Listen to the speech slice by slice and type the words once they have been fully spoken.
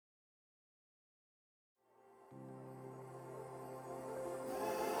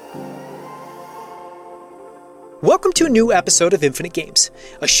Welcome to a new episode of Infinite Games,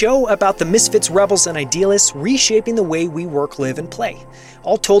 a show about the misfits, rebels, and idealists reshaping the way we work, live, and play,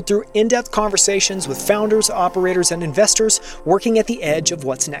 all told through in-depth conversations with founders, operators, and investors working at the edge of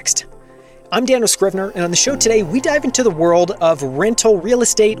what's next. I'm Daniel Scrivener, and on the show today, we dive into the world of rental real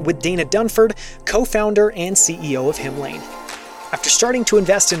estate with Dana Dunford, co-founder and CEO of Hemlane. After starting to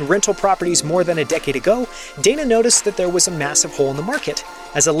invest in rental properties more than a decade ago, Dana noticed that there was a massive hole in the market.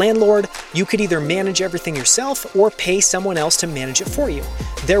 As a landlord, you could either manage everything yourself or pay someone else to manage it for you.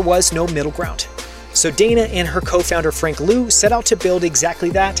 There was no middle ground. So Dana and her co-founder Frank Liu set out to build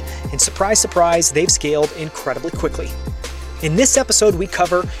exactly that, and surprise, surprise, they've scaled incredibly quickly. In this episode, we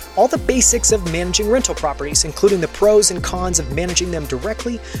cover all the basics of managing rental properties, including the pros and cons of managing them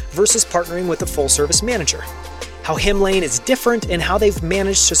directly versus partnering with a full-service manager. How Hemlane is different and how they've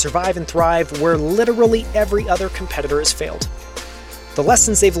managed to survive and thrive where literally every other competitor has failed. The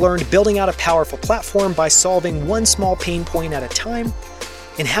lessons they've learned building out a powerful platform by solving one small pain point at a time,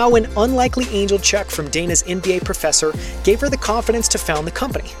 and how an unlikely angel check from Dana's MBA professor gave her the confidence to found the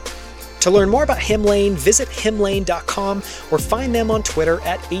company. To learn more about Hemlane, visit hemlane.com or find them on Twitter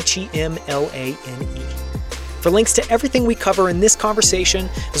at HEMLANE. For links to everything we cover in this conversation,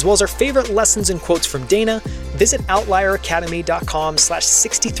 as well as our favorite lessons and quotes from Dana, visit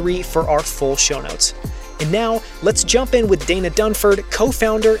outlieracademy.com/63 for our full show notes. And now, let's jump in with Dana Dunford,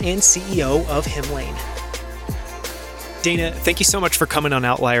 co-founder and CEO of Hemlane. Dana, thank you so much for coming on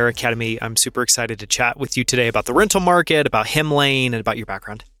Outlier Academy. I'm super excited to chat with you today about the rental market, about Hemlane, and about your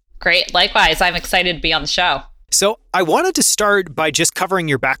background. Great. Likewise, I'm excited to be on the show. So I wanted to start by just covering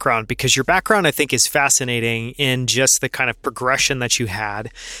your background because your background, I think, is fascinating in just the kind of progression that you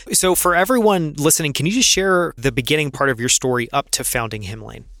had. So for everyone listening, can you just share the beginning part of your story up to founding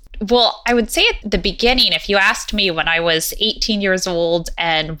Hemlane? Well, I would say at the beginning, if you asked me when I was 18 years old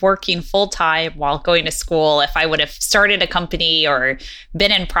and working full-time while going to school, if I would have started a company or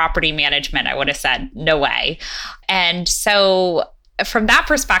been in property management, I would have said, no way. And so from that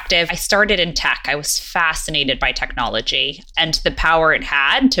perspective, I started in tech. I was fascinated by technology and the power it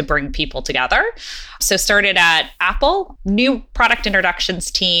had to bring people together. So started at Apple, new product introductions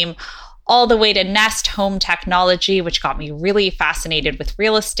team, all the way to Nest Home Technology, which got me really fascinated with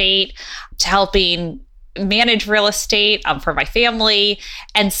real estate, to helping manage real estate for my family.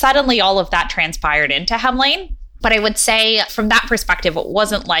 And suddenly all of that transpired into Hemlane. But I would say from that perspective, it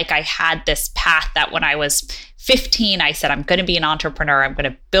wasn't like I had this path that when I was 15, I said, I'm going to be an entrepreneur. I'm going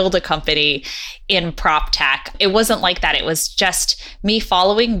to build a company in prop tech. It wasn't like that. It was just me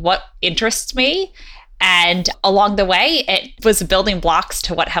following what interests me. And along the way, it was building blocks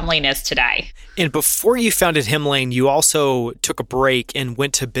to what Hemlane is today. And before you founded Hemlane, you also took a break and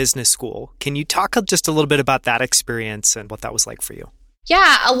went to business school. Can you talk just a little bit about that experience and what that was like for you?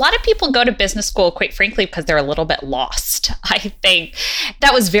 Yeah, a lot of people go to business school, quite frankly, because they're a little bit lost. I think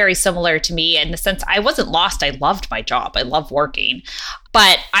that was very similar to me in the sense I wasn't lost. I loved my job. I love working.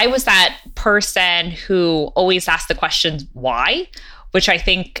 But I was that person who always asked the questions, why? Which I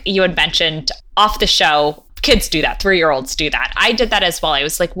think you had mentioned off the show. Kids do that. 3-year-olds do that. I did that as well. I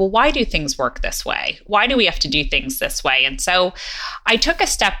was like, well, why do things work this way? Why do we have to do things this way? And so I took a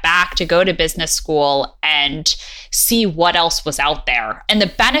step back to go to business school and see what else was out there. And the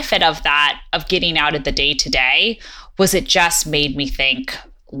benefit of that, of getting out of the day-to-day, was it just made me think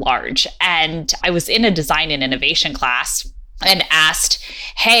large. And I was in a design and innovation class and asked,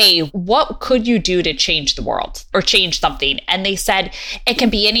 hey, what could you do to change the world or change something? And they said, it can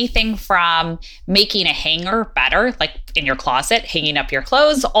be anything from making a hanger better, like in your closet, hanging up your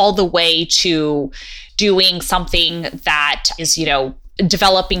clothes, all the way to doing something that is,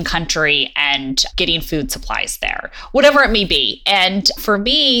 developing country and getting food supplies there, whatever it may be. And for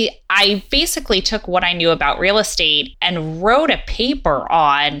me, I basically took what I knew about real estate and wrote a paper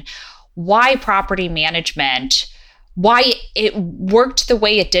on why property management, why it worked the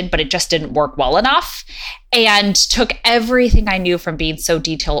way it did, but it just didn't work well enough. And took everything I knew from being so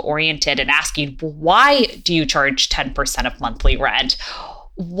detail oriented and asking, why do you charge 10% of monthly rent?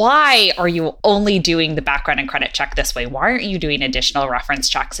 Why are you only doing the background and credit check this way? Why aren't you doing additional reference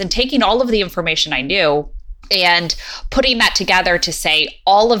checks? And taking all of the information I knew and putting that together to say,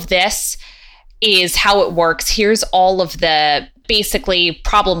 all of this is how it works. Here's all of the basically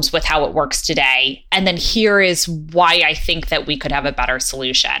problems with how it works today. And then here is why I think that we could have a better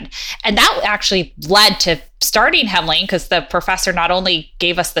solution. And that actually led to starting Hemlane because the professor not only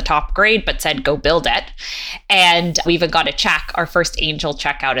gave us the top grade, but said, go build it. And we even got a check, our first angel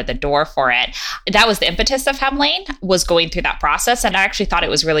check out of the door for it. That was the impetus of Hemlane, was going through that process. And I actually thought it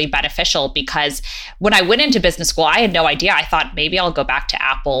was really beneficial because when I went into business school, I had no idea. I thought maybe I'll go back to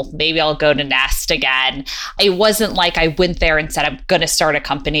Apple. Maybe I'll go to Nest again. It wasn't like I went there and said, I'm going to start a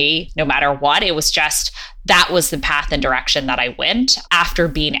company no matter what. It was just, that was the path and direction that I went after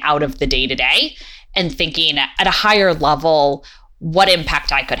being out of the day-to-day and thinking at a higher level what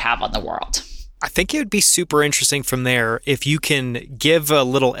impact I could have on the world. I think it would be super interesting from there if you can give a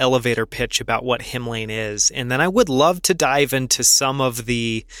little elevator pitch about what Hemlane is. And then I would love to dive into some of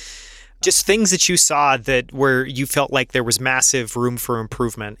the just things that you saw that where you felt like there was massive room for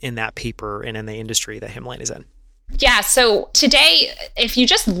improvement in that paper and in the industry that Hemlane is in. Yeah. So today, if you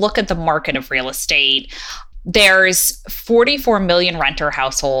just look at the market of real estate, there's 44 million renter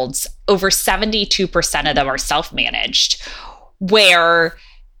households. Over 72% of them are self-managed, where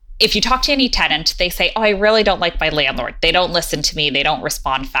if you talk to any tenant, they say, oh, I really don't like my landlord. They don't listen to me. They don't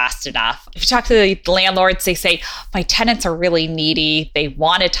respond fast enough. If you talk to the landlords, they say, my tenants are really needy. They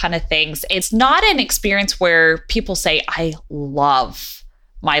want a ton of things. It's not an experience where people say, I love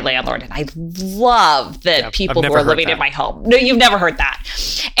my landlord and I love the people who are living in my home. No, you've never heard that.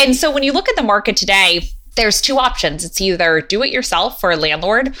 And so when you look at the market today, there's two options. It's either do it yourself for a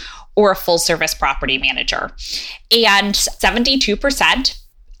landlord or a full service property manager. And 72%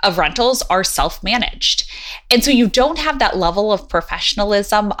 of rentals are self-managed. And so you don't have that level of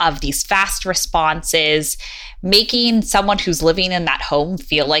professionalism of these fast responses, making someone who's living in that home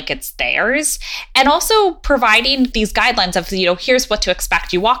feel like it's theirs, and also providing these guidelines of, here's what to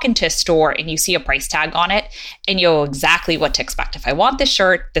expect. You walk into a store and you see a price tag on it and you know exactly what to expect. If I want this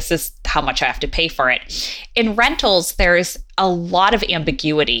shirt, this is how much I have to pay for it. In rentals, there's a lot of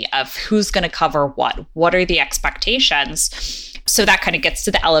ambiguity of who's going to cover what are the expectations. So that kind of gets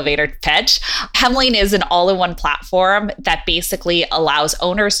to the elevator pitch. Hemlane is an all-in-one platform that basically allows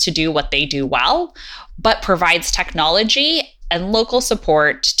owners to do what they do well, but provides technology and local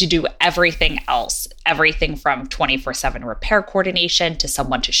support to do everything else. Everything from 24/7 repair coordination to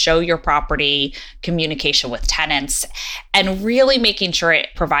someone to show your property, communication with tenants, and really making sure it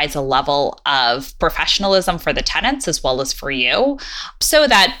provides a level of professionalism for the tenants as well as for you, so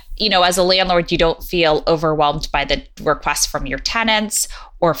that, as a landlord, you don't feel overwhelmed by the requests from your tenants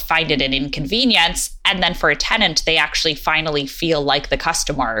or find it an inconvenience. And then for a tenant, they actually finally feel like the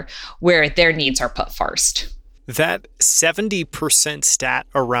customer where their needs are put first. That 70% stat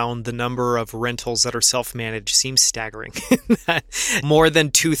around the number of rentals that are self-managed seems staggering. More than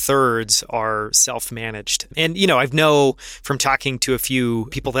 2/3 are self-managed. And, I know from talking to a few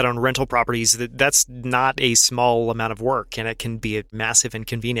people that own rental properties that that's not a small amount of work, and it can be a massive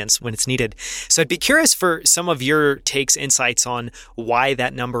inconvenience when it's needed. So I'd be curious for some of your takes, insights on why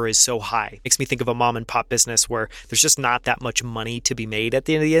that number is so high. Makes me think of a mom and pop business where there's just not that much money to be made at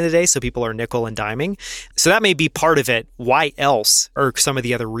the end of the day, so people are nickel and diming. So that may be part of it. Why else are some of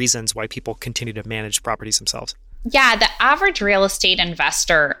the other reasons why people continue to manage properties themselves? Yeah, the average real estate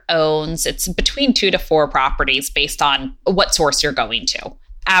investor owns, it's between 2 to 4 properties based on what source you're going to.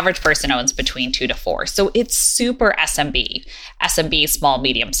 Average person owns between 2 to 4. So it's super SMB. SMB, small,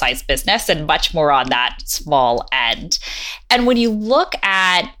 medium-sized business, and much more on that small end. And when you look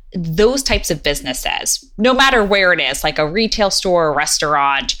at those types of businesses, no matter where it is, like a retail store, a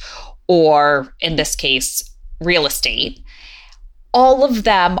restaurant, or in this case, real estate, all of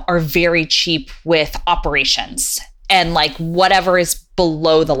them are very cheap with operations and like whatever is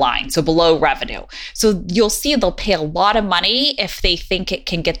below the line, so below revenue. So you'll see they'll pay a lot of money if they think it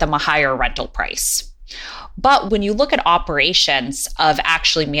can get them a higher rental price. But when you look at operations of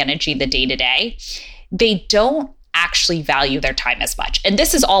actually managing the day-to-day, they don't actually value their time as much. And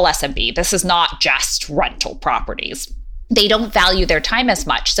this is all SMB. This is not just rental properties. They don't value their time as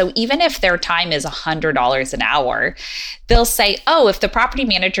much. So even if their time is $100 an hour, they'll say, oh, if the property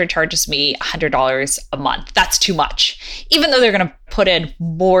manager charges me $100 a month, that's too much. Even though they're going to put in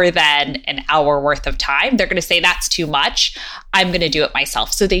more than an hour worth of time, they're going to say that's too much. I'm going to do it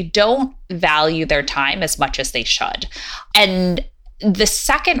myself. So they don't value their time as much as they should. And the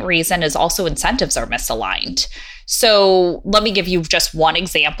second reason is also incentives are misaligned. So let me give you just one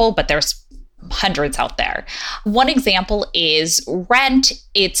example, but there's hundreds out there. One example is rent.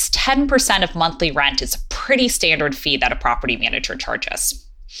 It's 10% of monthly rent is a pretty standard fee that a property manager charges.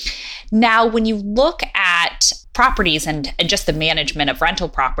 Now, when you look at properties and just the management of rental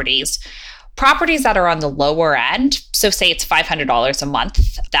properties that are on the lower end, so say it's $500 a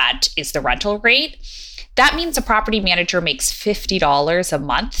month, that is the rental rate. That means a property manager makes $50 a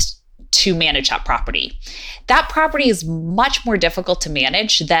month to manage that property. That property is much more difficult to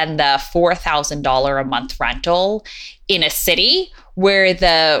manage than the $4,000 a month rental in a city where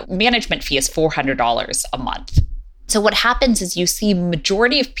the management fee is $400 a month. So what happens is you see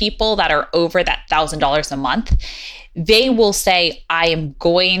majority of people that are over that $1,000 a month, they will say, I am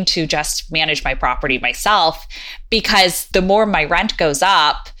going to just manage my property myself, because the more my rent goes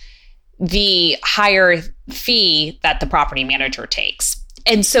up, the higher fee that the property manager takes.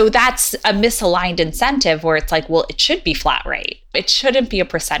 And so that's a misaligned incentive where it's like, well, it should be flat rate. It shouldn't be a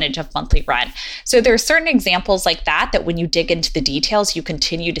percentage of monthly rent. So there are certain examples like that when you dig into the details, you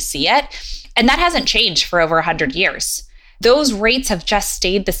continue to see it. And that hasn't changed for over 100 years. Those rates have just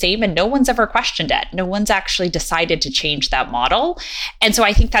stayed the same and no one's ever questioned it. No one's actually decided to change that model. And so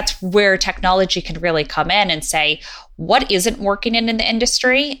I think that's where technology can really come in and say, what isn't working in the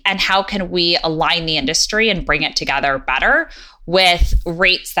industry and how can we align the industry and bring it together better with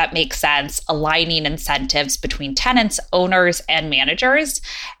rates that make sense, aligning incentives between tenants, owners, and managers,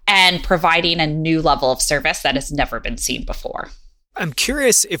 and providing a new level of service that has never been seen before. I'm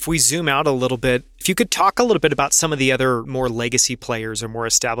curious, if we zoom out a little bit, if you could talk a little bit about some of the other more legacy players or more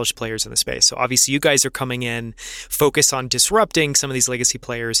established players in the space. So obviously you guys are coming in, focus on disrupting some of these legacy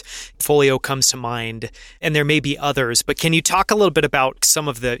players. Folio comes to mind, and there may be others, but can you talk a little bit about some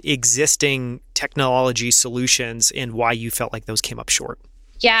of the existing technology solutions and why you felt like those came up short?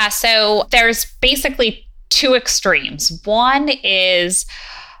 Yeah, so there's basically two extremes. One is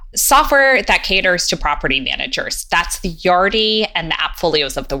software that caters to property managers. That's the Yardi and the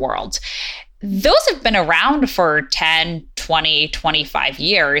AppFolios of the world. Those have been around for 10, 20, 25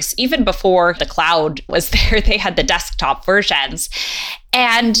 years. Even before the cloud was there, they had the desktop versions.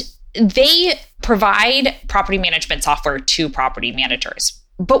 And they provide property management software to property managers.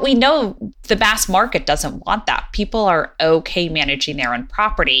 But we know the mass market doesn't want that. People are okay managing their own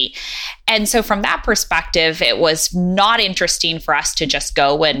property. And so from that perspective, it was not interesting for us to just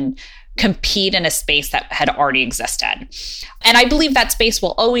go and compete in a space that had already existed. And I believe that space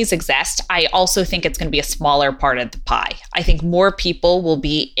will always exist. I also think it's going to be a smaller part of the pie. I think more people will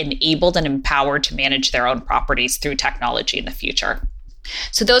be enabled and empowered to manage their own properties through technology in the future.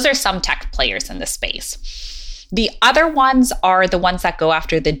 So those are some tech players in the space. The other ones are the ones that go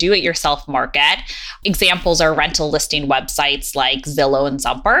after the do-it-yourself market. Examples are rental listing websites like Zillow and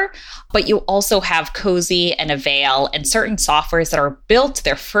Zumper, but you also have Cozy and Avail and certain softwares that are built,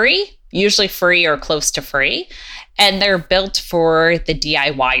 they're free, usually free or close to free, and they're built for the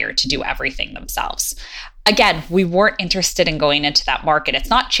DIYer to do everything themselves. Again, we weren't interested in going into that market. It's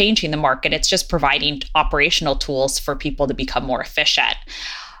not changing the market, it's just providing operational tools for people to become more efficient.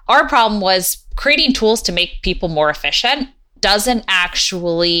 Our problem was creating tools to make people more efficient doesn't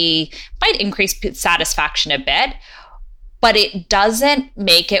actually, might increase satisfaction a bit, but it doesn't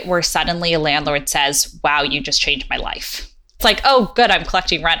make it where suddenly a landlord says, wow, you just changed my life. It's like, oh, good, I'm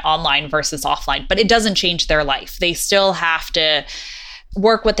collecting rent online versus offline, but it doesn't change their life. They still have to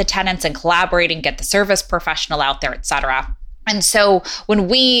work with the tenants and collaborate and get the service professional out there, et cetera. And so when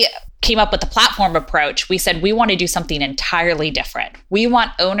we came up with the platform approach, we said we want to do something entirely different. We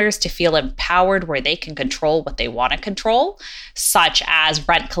want owners to feel empowered where they can control what they want to control, such as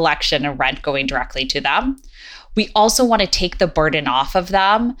rent collection and rent going directly to them. We also want to take the burden off of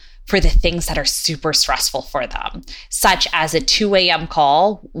them for the things that are super stressful for them, such as a 2 a.m.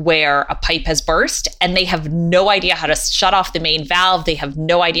 call where a pipe has burst and they have no idea how to shut off the main valve. They have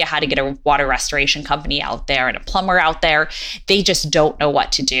no idea how to get a water restoration company out there and a plumber out there. They just don't know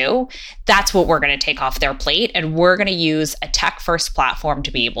what to do. That's what we're going to take off their plate. And we're going to use a tech-first platform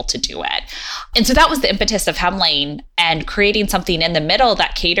to be able to do it. And so that was the impetus of Hemlane and creating something in the middle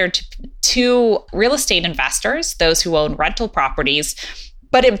that catered to real estate investors, those who own rental properties,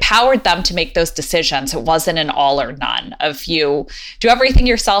 but empowered them to make those decisions. It wasn't an all or none of you do everything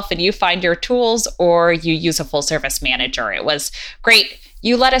yourself and you find your tools, or you use a full service manager. It was great.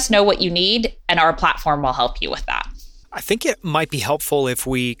 You let us know what you need and our platform will help you with that. I think it might be helpful if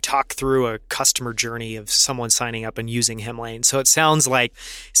we talk through a customer journey of someone signing up and using Hemlane. So it sounds like,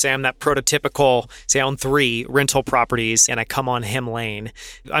 say I'm that prototypical, say I own 3 rental properties and I come on Hemlane.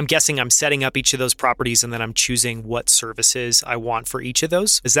 I'm guessing I'm setting up each of those properties and then I'm choosing what services I want for each of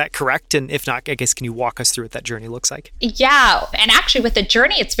those. Is that correct? And if not, I guess, can you walk us through what that journey looks like? Yeah. And actually with the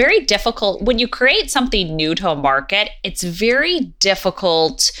journey, it's very difficult. When you create something new to a market, it's very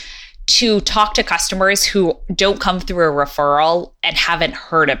difficult to talk to customers who don't come through a referral and haven't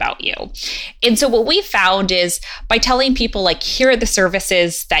heard about you. And so what we found is by telling people like, here are the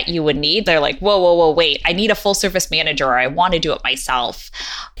services that you would need, they're like, whoa, wait, I need a full service manager, or I want to do it myself.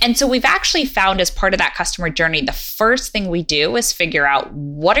 And so we've actually found as part of that customer journey, the first thing we do is figure out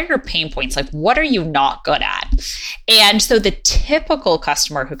what are your pain points? Like, what are you not good at? And so the typical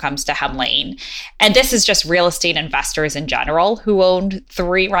customer who comes to Hemlane, and this is just real estate investors in general who own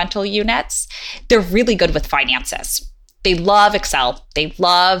 3 rental units, they're really good with finances. They love Excel. They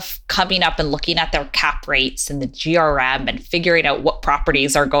love coming up and looking at their cap rates and the GRM and figuring out what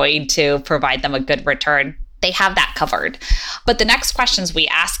properties are going to provide them a good return. They have that covered. But the next questions we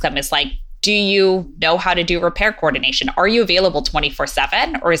ask them is like, do you know how to do repair coordination? Are you available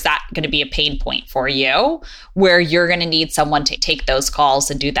 24/7? Or is that going to be a pain point for you where you're going to need someone to take those calls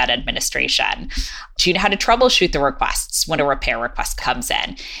and do that administration? Do you know how to troubleshoot the requests when a repair request comes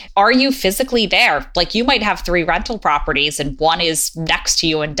in? Are you physically there? Like you might have 3 rental properties and one is next to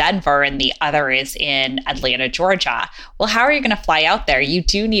you in Denver and the other is in Atlanta, Georgia. Well, how are you going to fly out there? You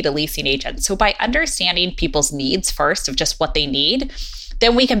do need a leasing agent. So by understanding people's needs first of just what they need,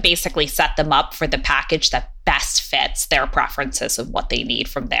 then we can basically set them up for the package that best fits their preferences of what they need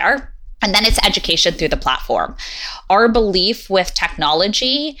from there. And then it's education through the platform. Our belief with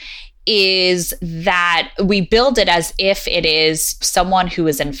technology is that we build it as if it is someone who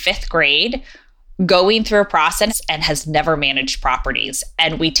is in 5th grade going through a process and has never managed properties.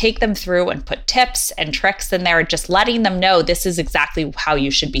 And we take them through and put tips and tricks in there, just letting them know this is exactly how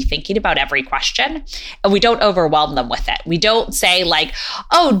you should be thinking about every question. And we don't overwhelm them with it. We don't say like,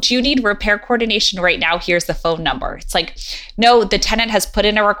 oh, do you need repair coordination right now? Here's the phone number. It's like, no, the tenant has put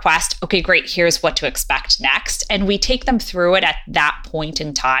in a request. Okay, great. Here's what to expect next. And we take them through it at that point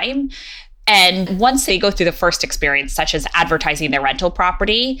in time. And once they go through the first experience, such as advertising their rental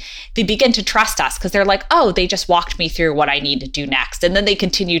property, they begin to trust us because they're like, oh, they just walked me through what I need to do next. And then they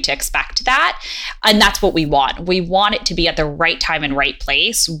continue to expect that. And that's what we want. We want it to be at the right time and right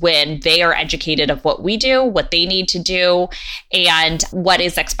place when they are educated of what we do, what they need to do, and what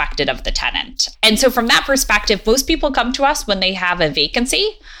is expected of the tenant. And so from that perspective, most people come to us when they have a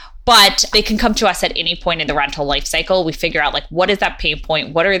vacancy. But they can come to us at any point in the rental life cycle. We figure out like, what is that pain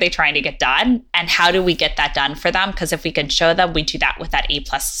point? What are they trying to get done? And how do we get that done for them? Because if we can show them we do that with that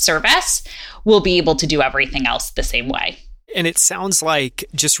A+ service, we'll be able to do everything else the same way. And it sounds like,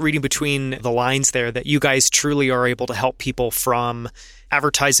 just reading between the lines there, that you guys truly are able to help people from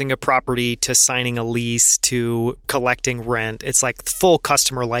advertising a property to signing a lease to collecting rent. It's like full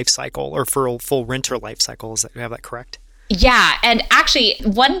customer life cycle or full renter life cycle. Is that, you have that correct? Yeah. And actually,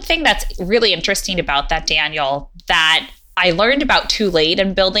 one thing that's really interesting about that, Daniel, that I learned about too late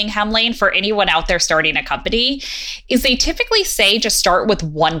in building Hemlane for anyone out there starting a company is they typically say just start with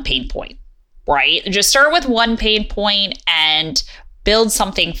one pain point, right? Just start with one pain point and build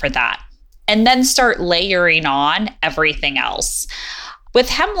something for that. And then start layering on everything else. With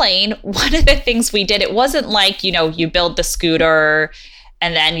Hemlane, one of the things we did, it wasn't like, you build the scooter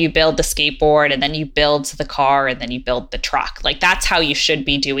and then you build the skateboard, and then you build the car, and then you build the truck. Like that's how you should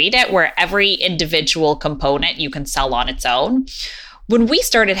be doing it, where every individual component you can sell on its own. When we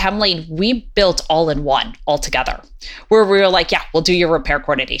started Hemlane, we built all in one, all together, where we were like, yeah, we'll do your repair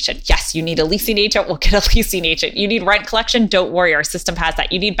coordination. Yes, you need a leasing agent, we'll get a leasing agent. You need rent collection, don't worry, our system has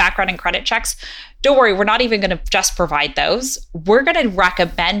that. You need background and credit checks, don't worry, we're not even going to just provide those. We're going to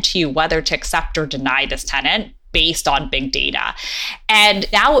recommend to you whether to accept or deny this tenant based on big data. And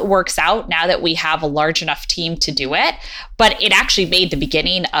now it works out now that we have a large enough team to do it, but it actually made the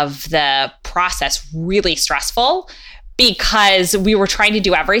beginning of the process really stressful because we were trying to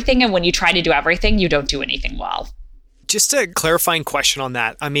do everything. And when you try to do everything, you don't do anything well. Just a clarifying question on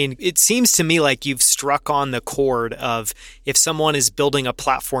that. I mean, it seems to me like you've struck on the chord of if someone is building a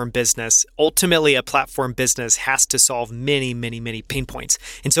platform business, ultimately a platform business has to solve many, many, many pain points.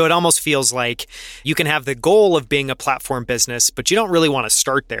 And so it almost feels like you can have the goal of being a platform business, but you don't really want to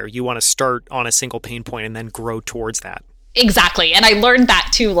start there. You want to start on a single pain point and then grow towards that. Exactly. And I learned that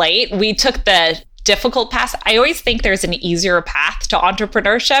too late. We took the difficult path. I always think there's an easier path to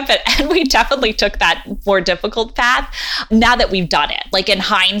entrepreneurship, and we definitely took that more difficult path now that we've done it. Like in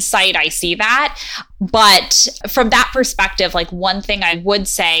hindsight, I see that. But from that perspective, like one thing I would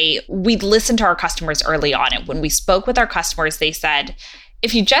say, we listened to our customers early on. And when we spoke with our customers, they said,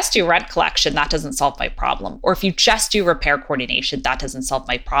 if you just do rent collection, that doesn't solve my problem. Or if you just do repair coordination, that doesn't solve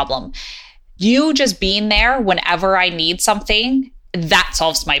my problem. You just being there whenever I need something, that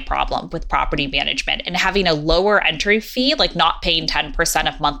solves my problem with property management. And having a lower entry fee, like not paying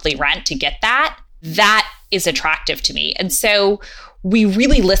 10% of monthly rent to get that, that is attractive to me. And so we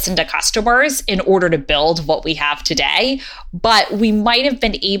really listened to customers in order to build what we have today, but we might have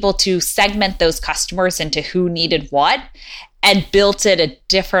been able to segment those customers into who needed what and built it a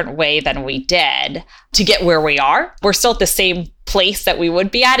different way than we did to get where we are. We're still at the same place that we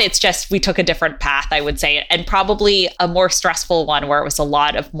would be at. It's just we took a different path, I would say, and probably a more stressful one where it was a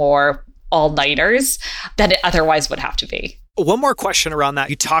lot of more all-nighters than it otherwise would have to be. One more question around that.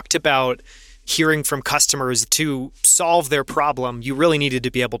 You talked about hearing from customers to solve their problem. You really needed to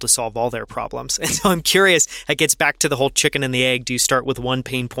be able to solve all their problems. And so I'm curious, that gets back to the whole chicken and the egg. Do you start with one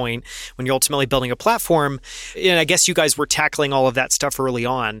pain point when you're ultimately building a platform? And I guess you guys were tackling all of that stuff early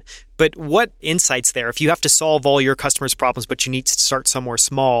on. But what insights there? If you have to solve all your customers' problems, but you need to start somewhere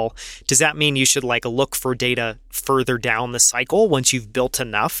small, does that mean you should look for data further down the cycle once you've built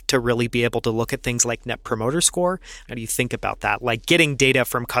enough to really be able to look at things like Net Promoter Score? How do you think about that? Getting data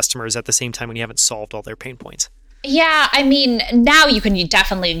from customers at the same time when you haven't solved all their pain points? Yeah, I mean, now you can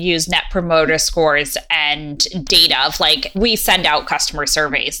definitely use Net Promoter Scores and data of we send out customer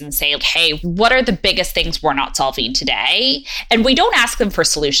surveys and say, hey, what are the biggest things we're not solving today? And we don't ask them for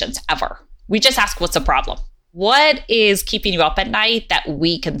solutions ever. We just ask, what's the problem? What is keeping you up at night that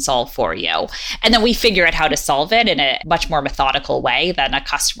we can solve for you? And then we figure out how to solve it in a much more methodical way than a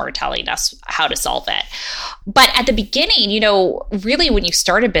customer telling us how to solve it. But at the beginning, really when you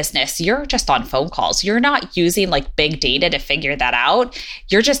start a business, you're just on phone calls. You're not using big data to figure that out.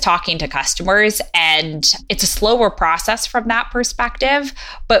 You're just talking to customers, and it's a slower process from that perspective,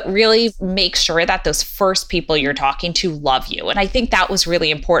 but really make sure that those first people you're talking to love you. And I think that was really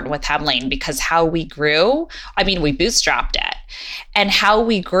important with Hemlane, because how we grew, we bootstrapped it. And how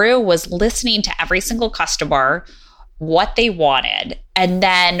we grew was listening to every single customer, what they wanted. And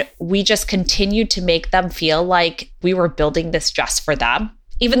then we just continued to make them feel like we were building this just for them,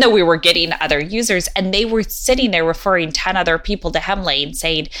 even though we were getting other users. And they were sitting there referring 10 other people to Hemlane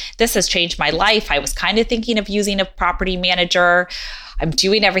saying, this has changed my life. I was kind of thinking of using a property manager. I'm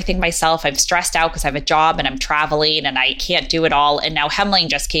doing everything myself. I'm stressed out because I have a job and I'm traveling and I can't do it all. And now Hemlane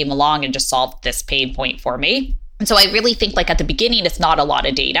just came along and just solved this pain point for me. And so I really think at the beginning, it's not a lot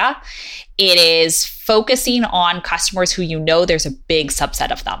of data. It is focusing on customers who there's a big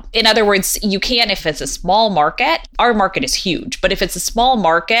subset of them. In other words, you can, if it's a small market, our market is huge, but if it's a small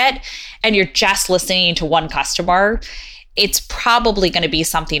market and you're just listening to one customer, it's probably going to be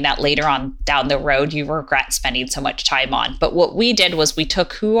something that later on down the road you regret spending so much time on. But what we did was we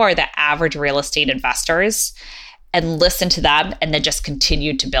took who are the average real estate investors and listened to them and then just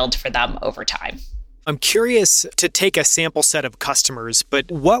continued to build for them over time. I'm curious to take a sample set of customers,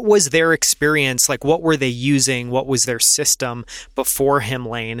 but what was their experience? What were they using? What was their system before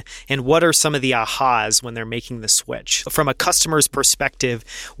Hemlane? And what are some of the ahas when they're making the switch? From a customer's perspective,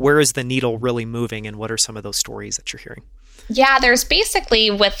 where is the needle really moving? And what are some of those stories that you're hearing? Yeah, there's basically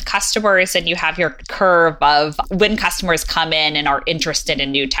with customers, and you have your curve of when customers come in and are interested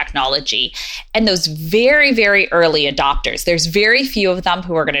in new technology. And those very, very early adopters, there's very few of them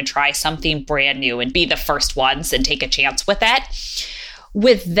who are going to try something brand new and be the first ones and take a chance with it.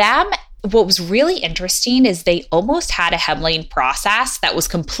 With them, what was really interesting is they almost had a Hemlane process that was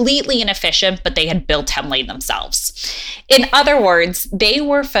completely inefficient, but they had built Hemlane themselves. In other words, they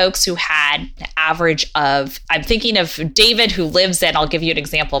were folks who had an average of, I'm thinking of David, who lives in, I'll give you an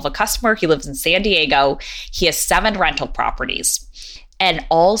example of a customer. He lives in San Diego. He has 7 rental properties, and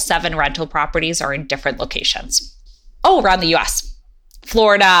all 7 rental properties are in different locations. Around the US,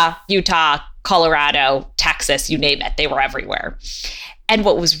 Florida, Utah, Colorado, Texas, you name it. They were everywhere. And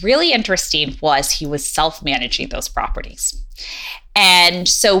what was really interesting was he was self-managing those properties. And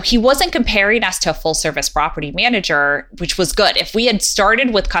so he wasn't comparing us to a full service property manager, which was good. If we had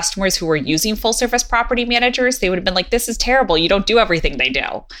started with customers who were using full service property managers, they would have been like, this is terrible. You don't do everything they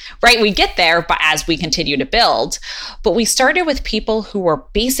do, right? We get there, but as we continue to build. But we started with people who were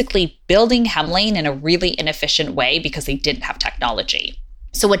basically building Hemlane in a really inefficient way because they didn't have technology.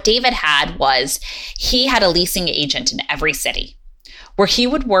 So what David had was he had a leasing agent in every city, where he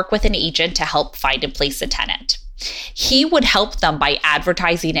would work with an agent to help find and place a tenant. He would help them by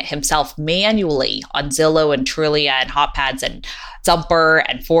advertising it himself manually on Zillow and Trulia and HotPads and Zumper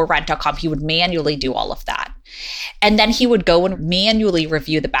and ForRent.com. He would manually do all of that. And then he would go and manually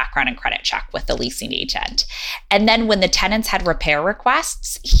review the background and credit check with the leasing agent. And then when the tenants had repair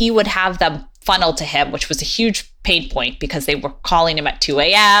requests, he would have them funneled to him, which was a huge pain point because they were calling him at 2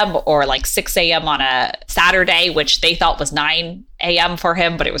 a.m. or 6 a.m. on a Saturday, which they thought was 9 a.m. for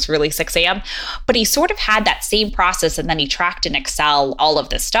him, but it was really 6 a.m. But he sort of had that same process, and then he tracked in Excel all of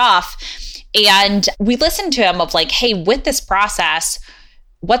this stuff. And we listened to him of hey, with this process,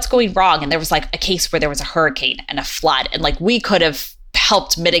 what's going wrong? And there was like a case where there was a hurricane and a flood, and like we could have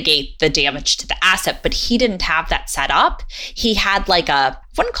helped mitigate the damage to the asset, but he didn't have that set up. He had like I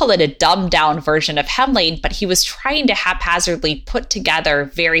wouldn't call it a dumbed down version of Hemlane, but he was trying to haphazardly put together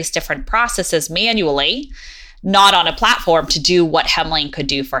various different processes manually, not on a platform, to do what Hemlane could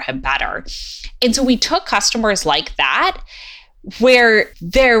do for him better. And so we took customers like that, where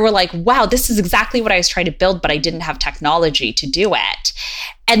they were like, wow, this is exactly what I was trying to build, but I didn't have technology to do it.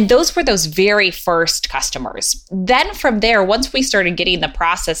 And those were those very first customers. Then from there, once we started getting the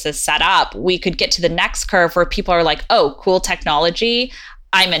processes set up, we could get to the next curve where people are like, oh, cool technology.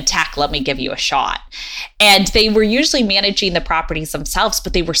 I'm in tech, let me give you a shot. And they were usually managing the properties themselves,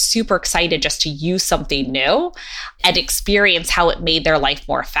 but they were super excited just to use something new and experience how it made their life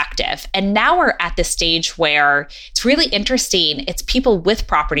more effective. And now we're at this stage where it's really interesting. It's people with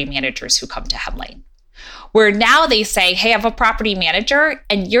property managers who come to Hemlane, where now they say, hey, I have a property manager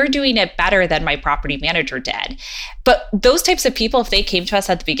and you're doing it better than my property manager did. But those types of people, if they came to us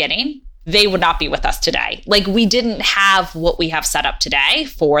at the beginning, they would not be with us today. Like, we didn't have what we have set up today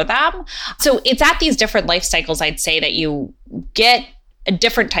for them. So it's at these different life cycles, I'd say, that you get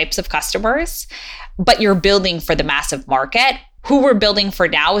different types of customers, but you're building for the massive market. Who we're building for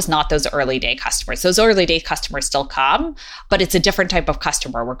now is not those early day customers. Those early day customers still come, but it's a different type of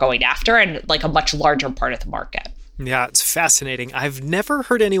customer we're going after, and like a much larger part of the market. Yeah, it's fascinating. I've never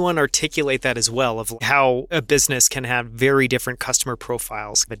heard anyone articulate that as well, of how a business can have very different customer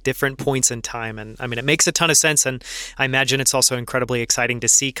profiles at different points in time. And I mean, it makes a ton of sense. And I imagine it's also incredibly exciting to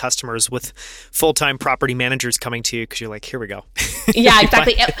see customers with full-time property managers coming to you because you're like, here we go. Yeah,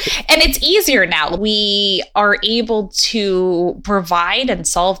 exactly. And it's easier now. We are able to provide and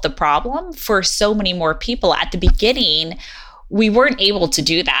solve the problem for so many more people. At the beginning, we weren't able to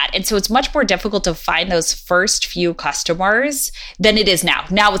do that. And so it's much more difficult to find those first few customers than it is now.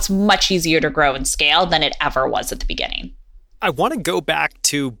 Now it's much easier to grow and scale than it ever was at the beginning. I want to go back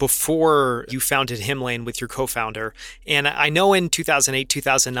to before you founded Hemlane with your co-founder. And I know in 2008,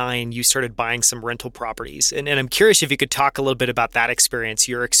 2009, you started buying some rental properties. And I'm curious if you could talk a little bit about that experience,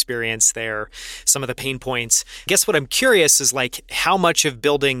 your experience there, some of the pain points. I guess what I'm curious is like how much of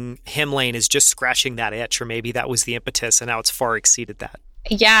building Hemlane is just scratching that itch, or maybe that was the impetus and now it's far exceeded that.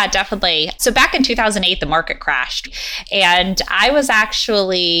 Yeah, definitely. So back in 2008, the market crashed. And I was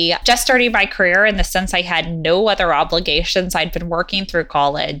actually just starting my career in the sense I had no other obligations. I'd been working through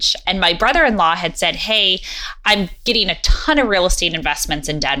college. And my brother-in-law had said, hey, I'm getting a ton of real estate investments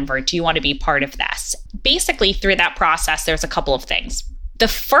in Denver. Do you want to be part of this? Basically, through that process, there's a couple of things. The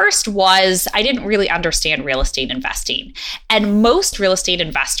first was I didn't really understand real estate investing. And most real estate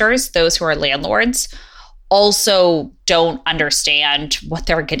investors, those who are landlords, also don't understand what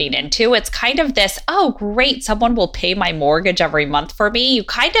they're getting into. It's kind of this, oh, great, someone will pay my mortgage every month for me. You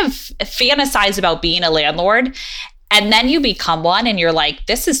kind of fantasize about being a landlord, and then you become one and you're like,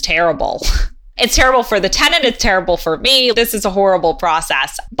 this is terrible. It's terrible for the tenant. It's terrible for me. This is a horrible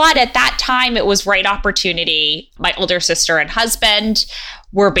process. But at that time, it was right opportunity. My older sister and husband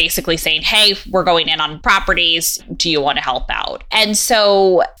were basically saying, hey, we're going in on properties. Do you want to help out? And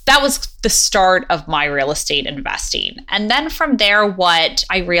so that was the start of my real estate investing. And then from there, what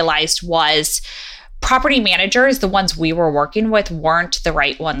I realized was property managers, the ones we were working with, weren't the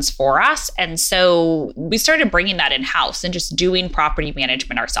right ones for us. And so we started bringing that in-house and just doing property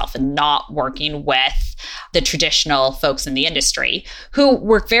management ourselves and not working with the traditional folks in the industry who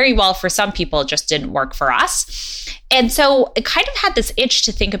work very well for some people, just didn't work for us. And so it kind of had this itch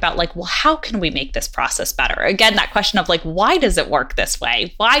to think about like, well, how can we make this process better? Again, that question of like, why does it work this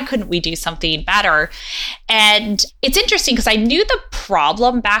way? Why couldn't we do something better? And it's interesting because I knew the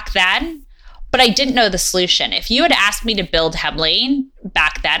problem back then, but I didn't know the solution. If you had asked me to build Hemlane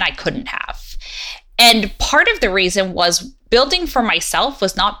back then, I couldn't have. And part of the reason was building for myself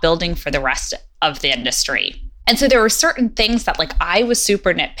was not building for the rest of the industry. And so there were certain things that like I was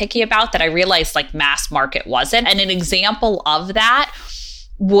super nitpicky about that I realized like mass market wasn't. And an example of that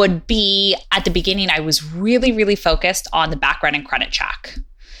would be at the beginning, I was really, really focused on the background and credit check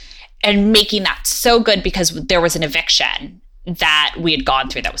and making that so good because there was an eviction that we had gone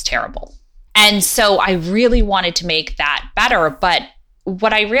through that was terrible. And so I really wanted to make that better. But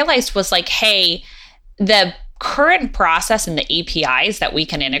what I realized was like, hey, the current process and the APIs that we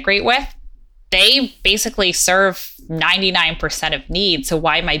can integrate with, they basically serve 99% of needs. So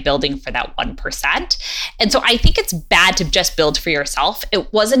why am I building for that 1%? And so I think it's bad to just build for yourself.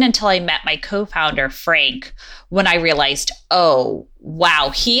 It wasn't until I met my co-founder, Frank, when I realized, oh,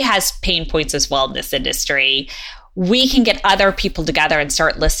 wow, he has pain points as well in this industry. We can get other people together and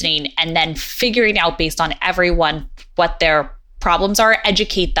start listening and then figuring out based on everyone what their problems are,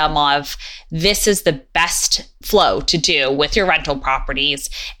 educate them of this is the best flow to do with your rental properties.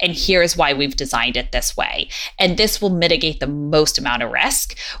 And here's why we've designed it this way. And this will mitigate the most amount of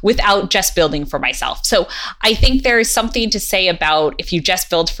risk without just building for myself. So I think there is something to say about if you just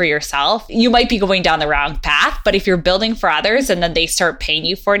build for yourself, you might be going down the wrong path. But if you're building for others and then they start paying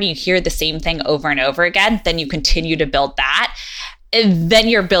you for it and you hear the same thing over and over again, then you continue to build that. And then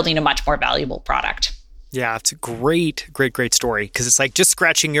you're building a much more valuable product. Yeah, it's a great story, because it's like just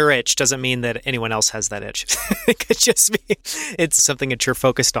scratching your itch doesn't mean that anyone else has that itch. It could just be, it's something that you're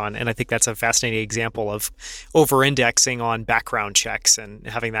focused on. And I think that's a fascinating example of over-indexing on background checks and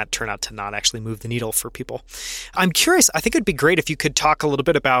having that turn out to not actually move the needle for people. I'm curious, I think it'd be great if you could talk a little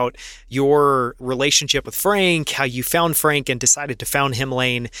bit about your relationship with Frank, how you found Frank and decided to found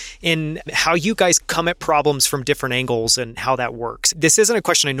Hemlane, and how you guys come at problems from different angles and how that works. This isn't a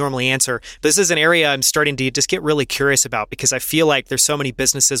question I normally answer, but this is an area I'm starting to just get really curious about, because I feel like there's so many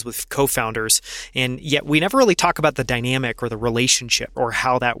businesses with co-founders, and yet we never really talk about the dynamic or the relationship or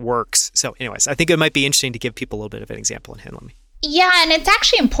how that works. So anyways, I think it might be interesting to give people a little bit of an example in Hemlane. Yeah, and it's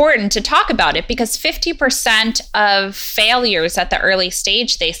actually important to talk about it because 50% of failures at the early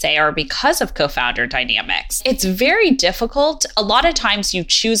stage, they say, are because of co-founder dynamics. It's very difficult. A lot of times you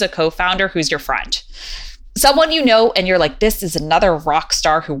choose a co-founder who's your friend. Someone you know, and you're like, this is another rock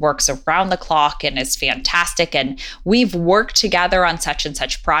star who works around the clock and is fantastic. And we've worked together on such and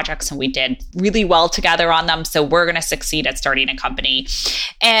such projects and we did really well together on them. So we're going to succeed at starting a company.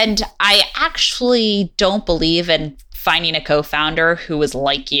 And I actually don't believe in finding a co-founder who is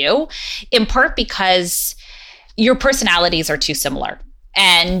like you, in part because your personalities are too similar.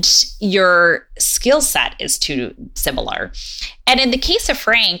 And your skill set is too similar. And in the case of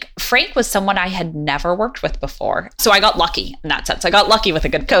Frank was someone I had never worked with before. So I got lucky in that sense. I got lucky with a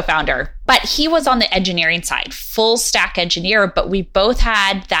good co-founder. But he was on the engineering side, full stack engineer, but we both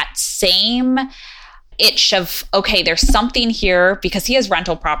had that same itch of, okay, there's something here, because he has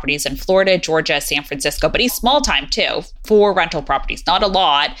rental properties in Florida, Georgia, San Francisco, but he's small time too, 4 rental properties, not a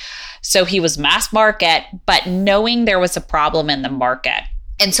lot. So he was mass market, but knowing there was a problem in the market.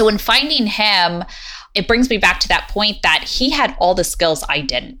 And so in finding him, it brings me back to that point that he had all the skills I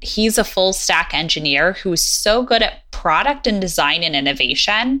didn't. He's a full stack engineer who's so good at product and design and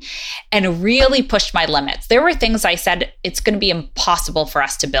innovation and really pushed my limits. There were things I said, it's going to be impossible for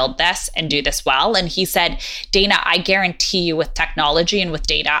us to build this and do this well. And he said, Dana, I guarantee you with technology and with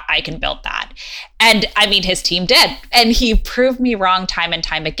data, I can build that. And I mean, his team did. And he proved me wrong time and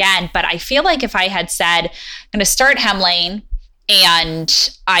time again. But I feel like if I had said, I'm going to start Hemlane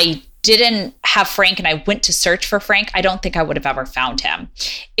and I didn't have Frank and I went to search for Frank, I don't think I would have ever found him.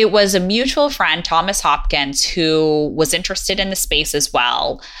 It was a mutual friend, Thomas Hopkins, who was interested in the space as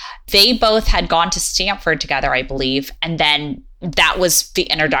well. They both had gone to Stanford together, I believe. And then that was the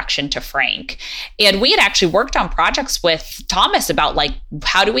introduction to Frank. And we had actually worked on projects with Thomas about like,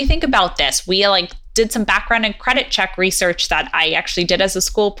 how do we think about this? We did some background and credit check research that I actually did as a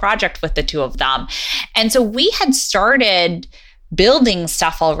school project with the two of them. And so we had started building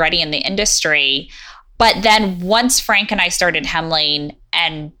stuff already in the industry. But then once Frank and I started Hemlane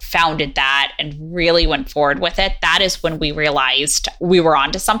and founded that and really went forward with it, that is when we realized we were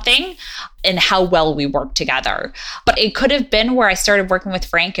onto something and how well we worked together. But it could have been where I started working with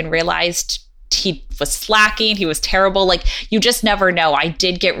Frank and realized he was slacking, he was terrible. Like, you just never know. I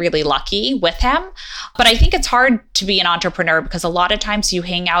did get really lucky with him. But I think it's hard to be an entrepreneur because a lot of times you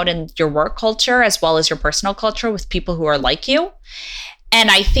hang out in your work culture as well as your personal culture with people who are like you.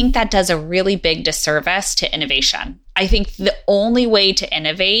 And I think that does a really big disservice to innovation. I think the only way to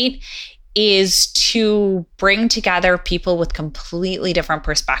innovate is to bring together people with completely different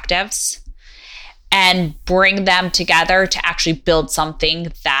perspectives and bring them together to actually build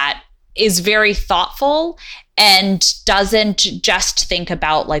something that is very thoughtful and doesn't just think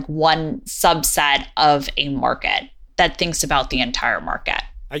about like one subset of a market, that thinks about the entire market.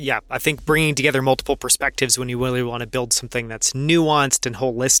 Yeah, I think bringing together multiple perspectives when you really want to build something that's nuanced and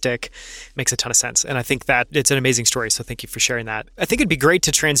holistic makes a ton of sense. And I think that it's an amazing story. So thank you for sharing that. I think it'd be great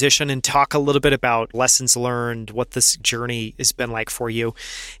to transition and talk a little bit about lessons learned, what this journey has been like for you.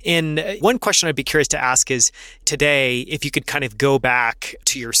 And one question I'd be curious to ask is today, if you could kind of go back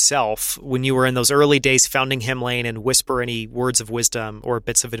to yourself when you were in those early days founding Hemlane and whisper any words of wisdom or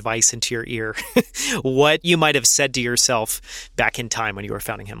bits of advice into your ear, what you might have said to yourself back in time when you were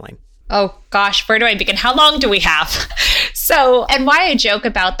founding Hemlane. Oh gosh, where do I begin? How long do we have? So, and why I joke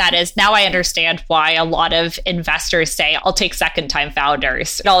about that is now I understand why a lot of investors say, I'll take second time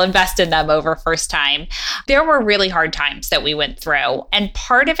founders and I'll invest in them over first time. There were really hard times that we went through. And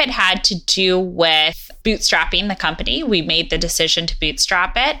part of it had to do with bootstrapping the company. We made the decision to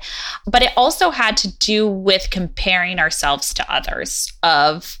bootstrap it, but it also had to do with comparing ourselves to others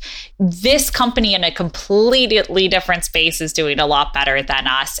of this company in a completely different space is doing a lot better than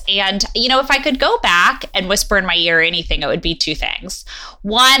us. And, if I could go back and whisper in my ear anything, it would be two things.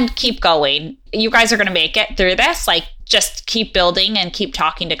 One, keep going. You guys are going to make it through this. Just keep building and keep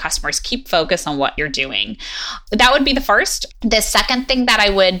talking to customers. Keep focus on what you're doing. That would be the first. The second thing that I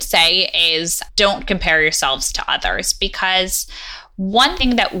would say is don't compare yourselves to others, because one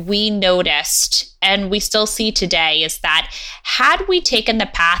thing that we noticed and we still see today is that had we taken the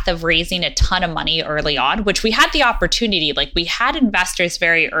path of raising a ton of money early on, which we had the opportunity, we had investors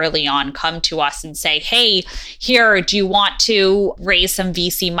very early on come to us and say, hey, here, do you want to raise some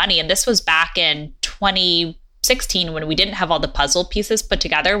VC money? And this was back in 2016 when we didn't have all the puzzle pieces put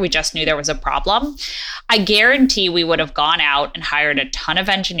together. We just knew there was a problem. I guarantee we would have gone out and hired a ton of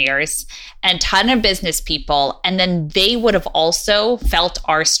engineers and a ton of business people. And then they would have also felt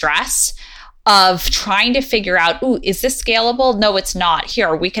our stress of trying to figure out, is this scalable? No, it's not.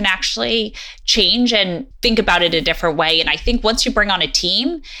 Here, we can actually change and think about it a different way. And I think once you bring on a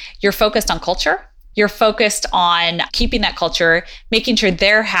team, you're focused on culture. You're focused on keeping that culture, making sure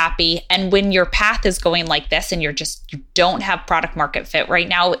they're happy. And when your path is going like this and you don't have product market fit right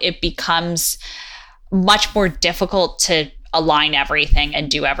now, it becomes much more difficult to align everything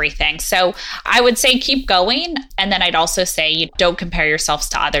and do everything. So I would say keep going. And then I'd also say don't compare yourselves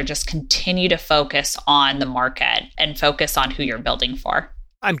to others. Just continue to focus on the market and focus on who you're building for.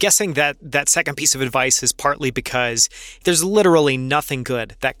 I'm guessing that second piece of advice is partly because there's literally nothing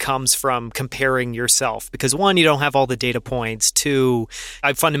good that comes from comparing yourself. Because one, you don't have all the data points. Two,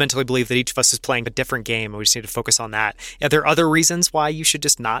 I fundamentally believe that each of us is playing a different game and we just need to focus on that. Are there other reasons why you should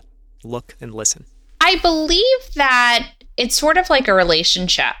just not look and listen? I believe that it's sort of like a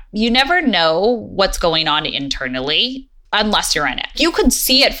relationship. You never know what's going on internally unless you're in it. You could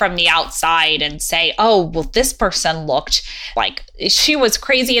see it from the outside and say, oh, well, this person looked like she was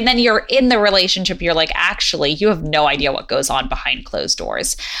crazy. And then you're in the relationship. You're like, actually, you have no idea what goes on behind closed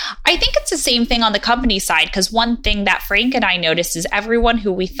doors. I think it's the same thing on the company side, because one thing that Frank and I noticed is everyone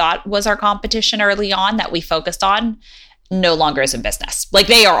who we thought was our competition early on that we focused on no longer is in business.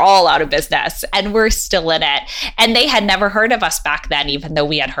 They are all out of business and we're still in it. And they had never heard of us back then, even though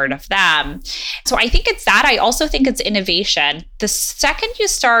we had heard of them. So I think it's that. I also think it's innovation. The second you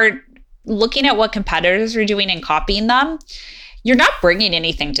start looking at what competitors are doing and copying them, you're not bringing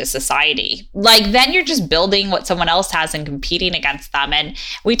anything to society. Then you're just building what someone else has and competing against them. And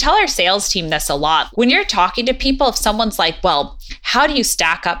we tell our sales team this a lot. When you're talking to people, if someone's like, well, how do you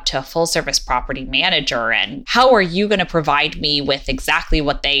stack up to a full service property manager? And how are you going to provide me with exactly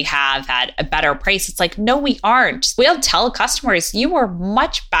what they have at a better price? It's like, no, we aren't. We'll tell customers, you are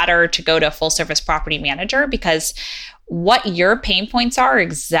much better to go to a full service property manager because what your pain points are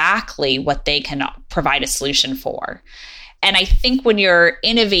exactly what they can provide a solution for. And I think when you're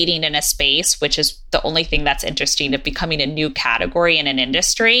innovating in a space, which is the only thing that's interesting of becoming a new category in an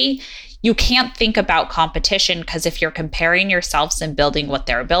industry, you can't think about competition, because if you're comparing yourselves and building what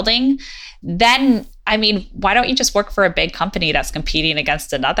they're building, then, why don't you just work for a big company that's competing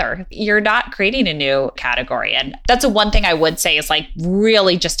against another? You're not creating a new category. And that's the one thing I would say is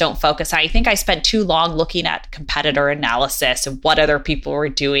really just don't focus. I think I spent too long looking at competitor analysis and what other people were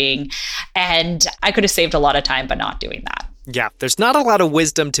doing. And I could have saved a lot of time by not doing that. Yeah, there's not a lot of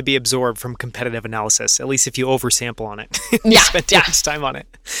wisdom to be absorbed from competitive analysis, at least if you oversample on it. You spend too much time on it.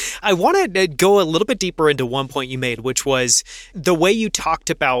 I want to go a little bit deeper into one point you made, which was the way you talked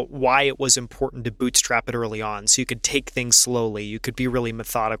about why it was important to bootstrap it early on. So you could take things slowly. You could be really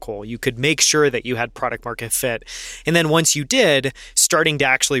methodical. You could make sure that you had product market fit. And then once you did, starting to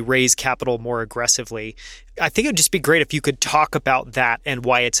actually raise capital more aggressively. I think it would just be great if you could talk about that and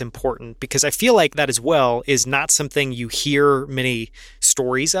why it's important, because I feel like that as well is not something you hear many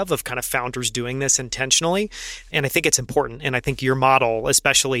stories of kind of founders doing this intentionally. And I think it's important. And I think your model,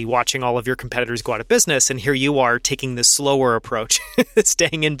 especially watching all of your competitors go out of business, and here you are taking the slower approach,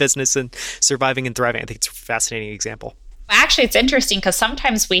 staying in business and surviving and thriving. I think it's a fascinating example. Actually, it's interesting because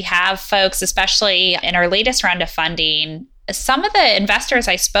sometimes we have folks, especially in our latest round of funding, some of the investors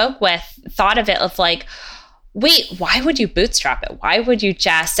I spoke with thought of it of wait, why would you bootstrap it? Why would you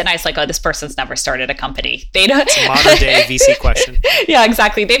just? And I was like, oh, this person's never started a company. They don't. It's a modern day VC question. Yeah,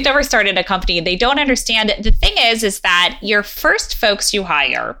 exactly. They've never started a company. They don't understand it. The thing is that your first folks you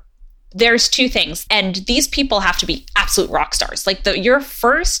hire, There's two things. And these people have to be absolute rock stars. Like your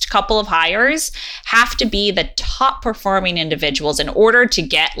first couple of hires have to be the top performing individuals in order to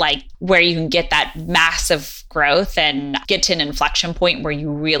get like where you can get that massive growth and get to an inflection point where you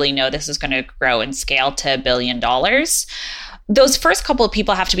really know this is going to grow and scale to $1 billion. Those first couple of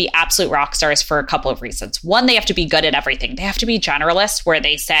people have to be absolute rock stars for a couple of reasons. One, they have to be good at everything. They have to be generalists where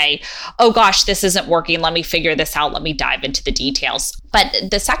they say, oh gosh, this isn't working. Let me figure this out. Let me dive into the details. But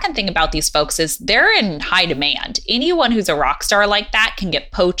the second thing about these folks is they're in high demand. Anyone who's a rock star like that can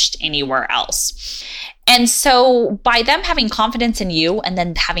get poached anywhere else. And so by them having confidence in you and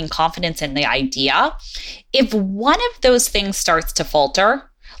then having confidence in the idea, if one of those things starts to falter,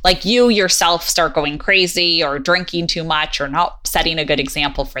 like you yourself start going crazy or drinking too much or not setting a good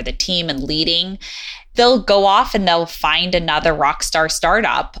example for the team and leading, they'll go off and they'll find another rock star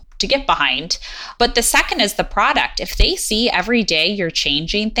startup to get behind. But the second is the product. If they see every day you're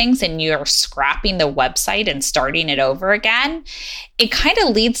changing things and you're scrapping the website and starting it over again, it kind of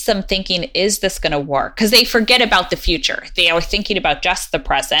leads them thinking, is this going to work? Because they forget about the future. They are thinking about just the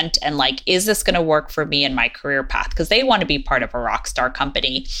present and like, is this going to work for me in my career path? Because they want to be part of a rock star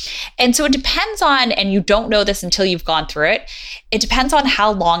company. And so it depends on, and you don't know this until you've gone through it, it depends on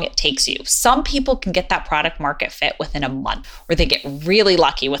how long it takes you. Some people can get that product market fit within a month, or they get really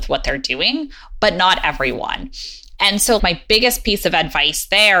lucky with what they're doing, but not everyone. And so my biggest piece of advice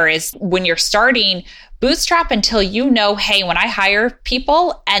there is when you're starting, bootstrap until you know, hey, when I hire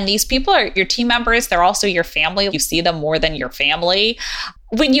people and these people are your team members, they're also your family. You see them more than your family.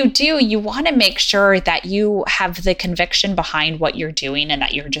 When you do, you want to make sure that you have the conviction behind what you're doing and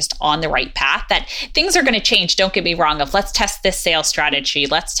that you're just on the right path, that things are going to change. Don't get me wrong. Of let's test this sales strategy.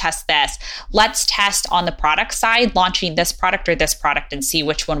 Let's test this. Let's test on the product side, launching this product or this product and see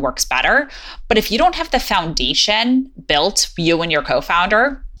which one works better. But if you don't have the foundation built, you and your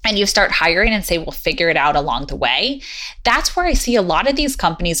co-founder, and you start hiring and say, we'll figure it out along the way, that's where I see a lot of these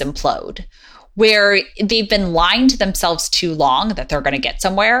companies implode, where they've been lying to themselves too long that they're going to get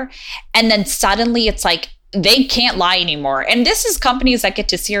somewhere. And then suddenly it's like, they can't lie anymore. And this is companies that get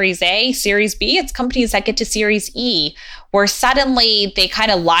to Series A, Series B. It's companies that get to Series E, where suddenly they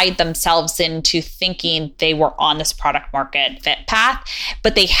kind of lied themselves into thinking they were on this product market fit path,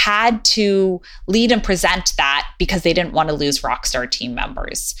 but they had to lead and present that because they didn't want to lose rockstar team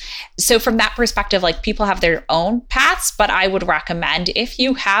members. So from that perspective, like people have their own paths, but I would recommend if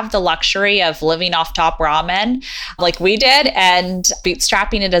you have the luxury of living off top ramen like we did and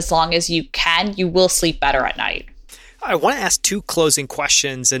bootstrapping it as long as you can, you will sleep better at night. I want to ask two closing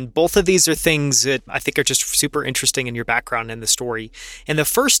questions, and both of these are things that I think are just super interesting in your background and the story. And the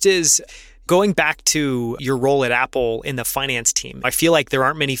first is going back to your role at Apple in the finance team. I feel like there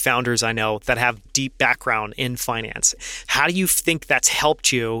aren't many founders I know that have deep background in finance. How do you think that's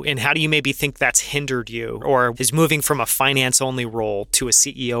helped you, and how do you maybe think that's hindered you? Or is moving from a finance-only role to a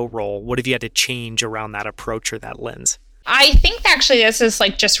CEO role, what have you had to change around that approach or that lens? I think actually this is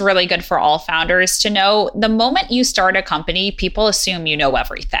like just really good for all founders to know. The moment you start a company, people assume you know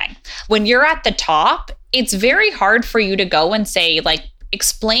everything. When you're at the top, it's very hard for you to go and say, like,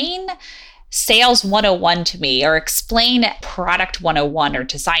 explain sales 101 to me or explain product 101 or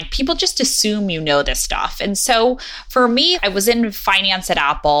design. People just assume you know this stuff. And so for me, I was in finance at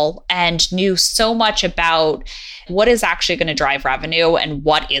Apple and knew so much about what is actually going to drive revenue and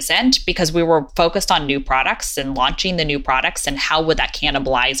what isn't, because we were focused on new products and launching the new products and how would that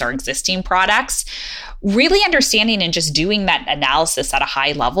cannibalize our existing products. Really understanding and just doing that analysis at a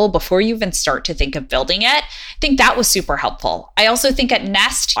high level before you even start to think of building it. I think that was super helpful. I also think at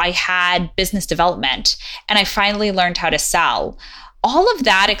Nest, I had business development and I finally learned how to sell. All of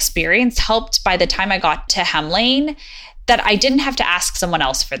that experience helped by the time I got to Hemlane that I didn't have to ask someone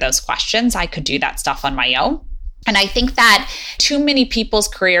else for those questions. I could do that stuff on my own. And I think that too many people's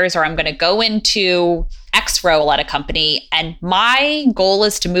careers are, I'm going to go into X role at a company, and my goal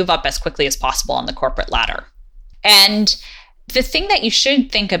is to move up as quickly as possible on the corporate ladder. And the thing that you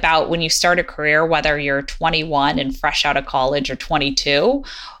should think about when you start a career, whether you're 21 and fresh out of college or 22,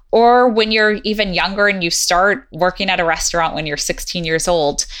 or when you're even younger and you start working at a restaurant when you're 16 years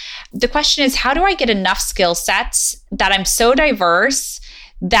old, the question is, how do I get enough skill sets that I'm so diverse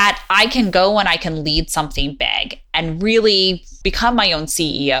that I can go and I can lead something big and really become my own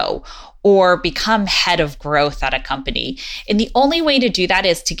CEO or become head of growth at a company? And the only way to do that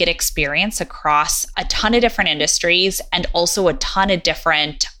is to get experience across a ton of different industries and also a ton of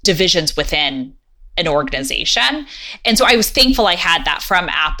different divisions within an organization. And so I was thankful I had that from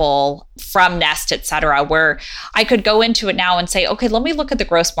Apple, from Nest, et cetera, where I could go into it now and say, okay, let me look at the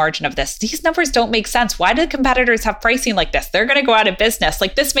gross margin of this. These numbers don't make sense. Why do competitors have pricing like this? They're going to go out of business.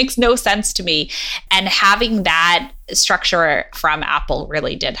 Like, this makes no sense to me. And having that structure from Apple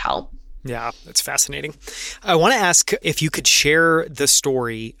really did help. Yeah, that's fascinating. I want to ask if you could share the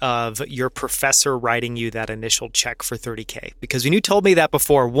story of your professor writing you that initial check for $30K. Because when you told me that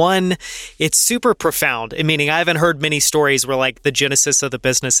before, one, it's super profound. Meaning I haven't heard many stories where like the genesis of the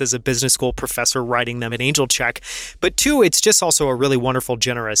business is a business school professor writing them an angel check. But two, it's just also a really wonderful,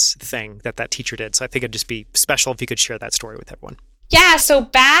 generous thing that teacher did. So I think it'd just be special if you could share that story with everyone. Yeah, so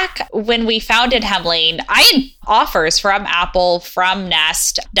back when we founded Hemlane, I had offers from Apple, from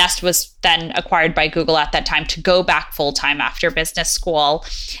Nest. Nest was then acquired by Google at that time to go back full-time after business school.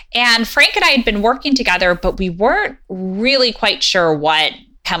 And Frank and I had been working together, but we weren't really quite sure what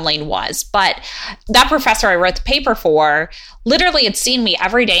Hemlane was. But that professor I wrote the paper for literally had seen me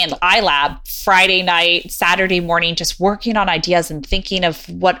every day in the iLab, Friday night, Saturday morning, just working on ideas and thinking of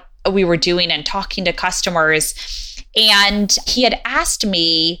what we were doing and talking to customers. And he had asked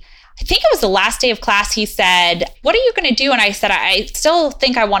me, I think it was the last day of class, he said, what are you going to do? And I said, I still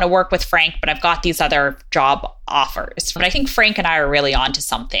think I want to work with Frank, but I've got these other job offers. But I think Frank and I are really onto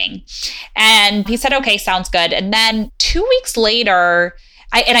something. And he said, okay, sounds good. And then 2 weeks later,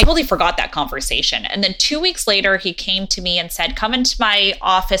 I totally forgot that conversation. And then 2 weeks later, he came to me and said, come into my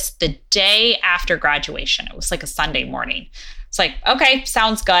office the day after graduation. It was like a Sunday morning. It's like, okay,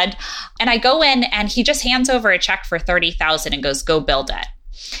 sounds good. And I go in and he just hands over a check for $30,000 and goes, go build it.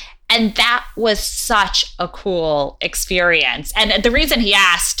 And that was such a cool experience. And the reason he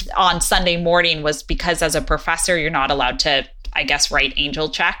asked on Sunday morning was because as a professor, you're not allowed to, I guess, write angel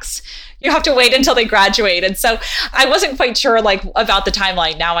checks. You have to wait until they graduate. And so I wasn't quite sure like about the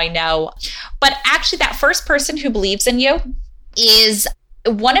timeline. Now I know. But actually that first person who believes in you is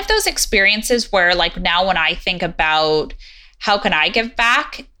one of those experiences where like now when I think about how can I give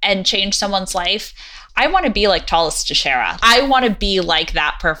back and change someone's life, I want to be like Talis Teixeira. I want to be like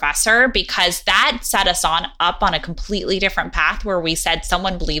that professor because that set us up on a completely different path where we said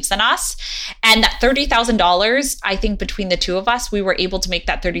someone believes in us. And that $30,000, I think between the two of us, we were able to make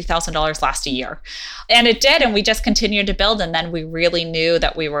that $30,000 last a year. And it did. And we just continued to build. And then we really knew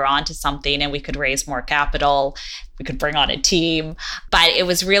that we were onto something and we could raise more capital. We could bring on a team, but it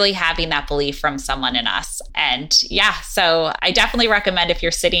was really having that belief from someone in us. And yeah, so I definitely recommend if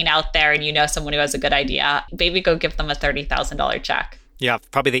you're sitting out there and you know someone who has a good idea, maybe go give them a $30,000 check. Yeah,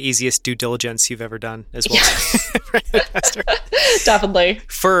 probably the easiest due diligence you've ever done as well. Yeah. Definitely.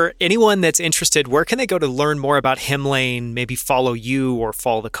 For anyone that's interested, where can they go to learn more about Hemlane, maybe follow you or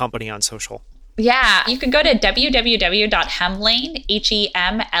follow the company on social? Yeah, you can go to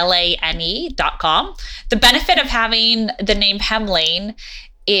www.hemlane.com. The benefit of having the name Hemlane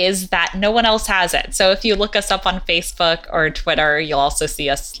is that no one else has it. So if you look us up on Facebook or Twitter, you'll also see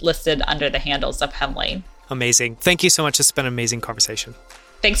us listed under the handles of Hemlane. Amazing. Thank you so much. It's been an amazing conversation.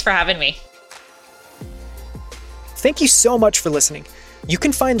 Thanks for having me. Thank you so much for listening. You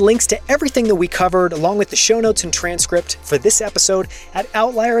can find links to everything that we covered along with the show notes and transcript for this episode at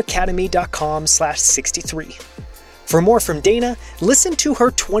outlieracademy.com/63. For more from Dana, listen to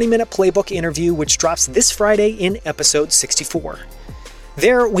her 20-minute playbook interview, which drops this Friday in episode 64.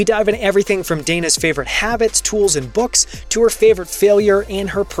 There, we dive into everything from Dana's favorite habits, tools, and books to her favorite failure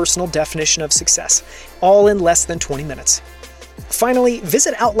and her personal definition of success, all in less than 20 minutes. Finally,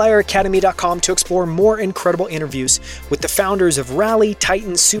 visit outlieracademy.com to explore more incredible interviews with the founders of Rally,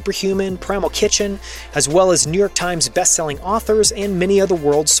 Titan, Superhuman, Primal Kitchen, as well as New York Times bestselling authors and many of the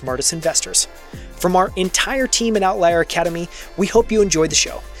world's smartest investors. From our entire team at Outlier Academy, we hope you enjoyed the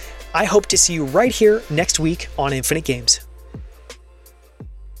show. I hope to see you right here next week on Infinite Games.